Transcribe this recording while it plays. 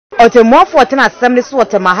Otemofo otena assembly so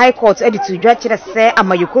otema high court editu dwa kire se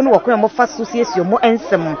amayekonu wakon mo fa association mo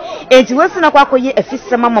ensem enti wesina kwa koye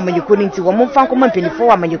afisema amayekonu nti wo mo fa nkoma mpenifo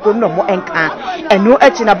wa amayekonu no mo enka eno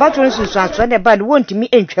eti na batro nsunsuanso ne ba no wontimi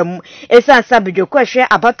entwam esan sabedwoko ahwe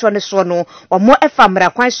abatro ne so no wo mo efamra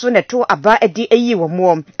kwan so ne to aba edi eyi wo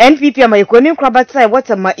mo NPP amayekonu nkrabata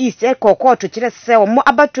Tema East ekoko kire se wo mo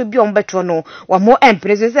abatro bi wo betro no wo mo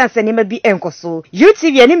emprese sense ne ma bi enkoso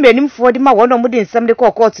UTV ani mranimfo di ma wo no mo di nsem de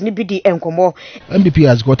kokko NPP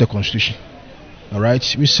has got a constitution, all right,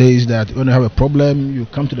 which says that when you have a problem, you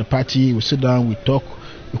come to the party, we sit down, we talk.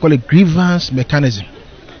 We call it grievance mechanism.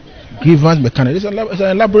 Grievance mechanism. It's an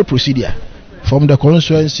elaborate procedure from the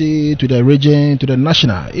constituency to the region to the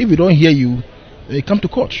national. If we don't hear you, you come to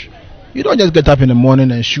court. You don't just get up in the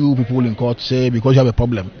morning and shoo people in court, say because you have a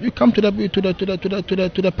problem. You come to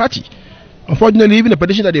the party. Unfortunately, even the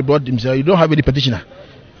petition that they brought themselves, you don't have any petitioner.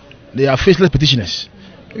 They are faceless petitioners.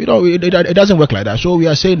 You know, it doesn't work like that. So we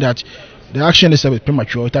are saying that the action is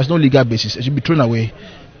premature. It has no legal basis. It should be thrown away.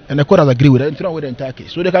 And the court has agreed with it and thrown away the entire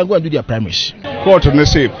case. So they can go and do their primaries. Court may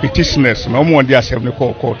say petitioners, no more than they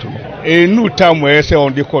call court. A new time where say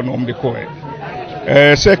on the court, on the court.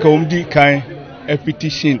 Second, the kind a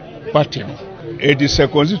petition party. It is a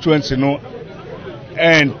constituency, no,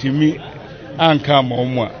 and to me, and come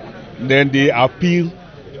on. Then they appeal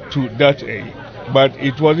to that but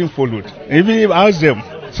it wasn't followed. Even if I asked them,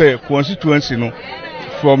 say, constituency, no,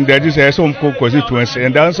 from the some constituency,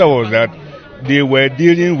 and the answer was that they were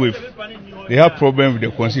dealing with, they have problem with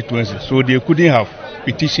the constituency, so they couldn't have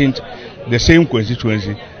petitioned the same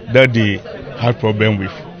constituency that they had problem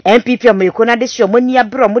with. NPP amayekona de hwe moni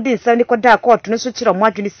abro mo de nsam ne koda court no so kire mo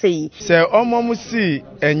adwene sei say omo see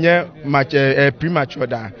enye match premature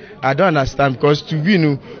da. I don't understand because to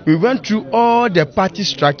win we went through all the party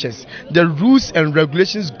structures, the rules and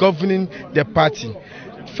regulations governing the party.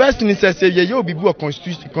 First thing say ye obi bu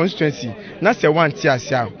constituency na say one tia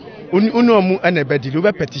sia unu mu na be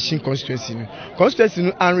deliver petition constituency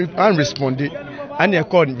no and responded and they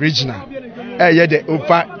called regional the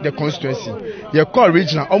over the constituency. You call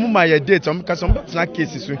regional, my date,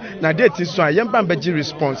 cases. Now, date is so I am Bambaji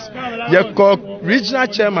response. You call regional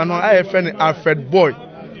chairman or IFN Alfred Boy,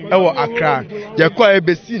 Accra. You call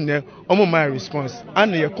ABC, my response,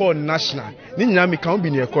 and you call national. Ninami can't be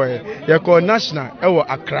near call. You call national,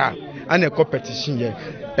 Accra, and a competition here.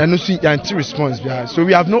 And see anti response. So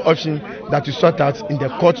we have no option that to sort out in the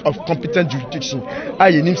court of competent jurisdiction.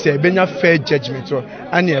 I need say a fair judgment or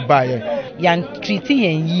any buyer. Yan treaty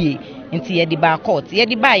and ye into ye bar court.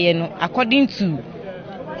 Ye buyer no according to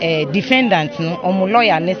defendant no or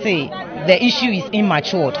lawyer ne say the issue is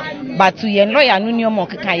immature. But to ye lawyer no more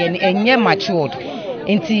and ye matured.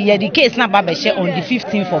 Into the case na babeshe on the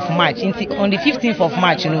 15th of March. On the 15th of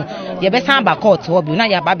March, you know, ye best have a court or be na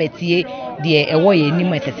ya babetie the away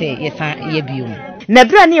ni say yes ye biu. Na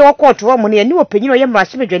bra ni wo court wo mo ne ani opanyin oyem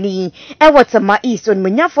rahimedwani Tema East on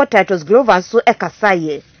munya for titles global so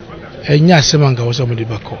ekasaye. Enya semanga wo so mo di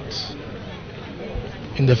back court.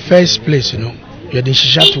 In the first place, you know, you didn't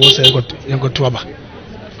shisha to us and got to aba.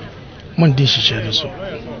 Mon di shisha no so.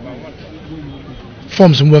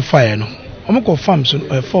 Forms were fire no. I'm going to forms,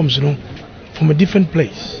 you know, from a different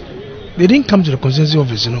place. They didn't come to the constituency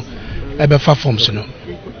office, you know, like far forms, you know.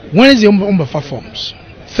 When is the far forms?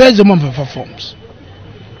 Thursday month for forms.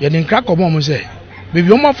 You didn't crack a mom say, baby,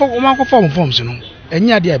 you form forms, you know, and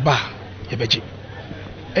you had bar, you bet you.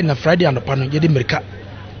 And a Friday on the panel, you didn't make a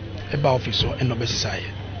bar officer and no best side.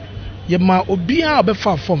 You might be out of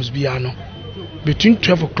far forms piano between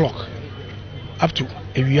 12 o'clock up to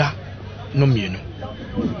a year, no me, no.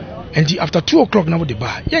 And after 2 o'clock now the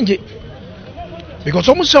bar, because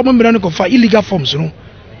almost some men go for illegal forms, you know.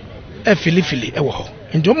 Fili,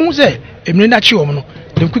 and almost say,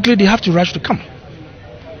 then quickly they have to rush to come.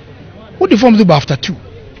 What the forms do after 2?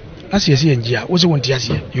 As you see, and was one year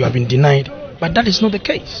you have been denied, but that is not the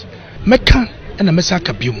case. Mecca and the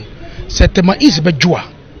Messaka Bium said Tema East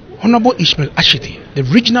Bejua, Honorable Ishmael Ashiti, the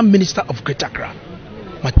regional minister of Greater Accra,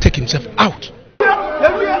 might take himself out.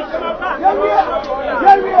 Yeah,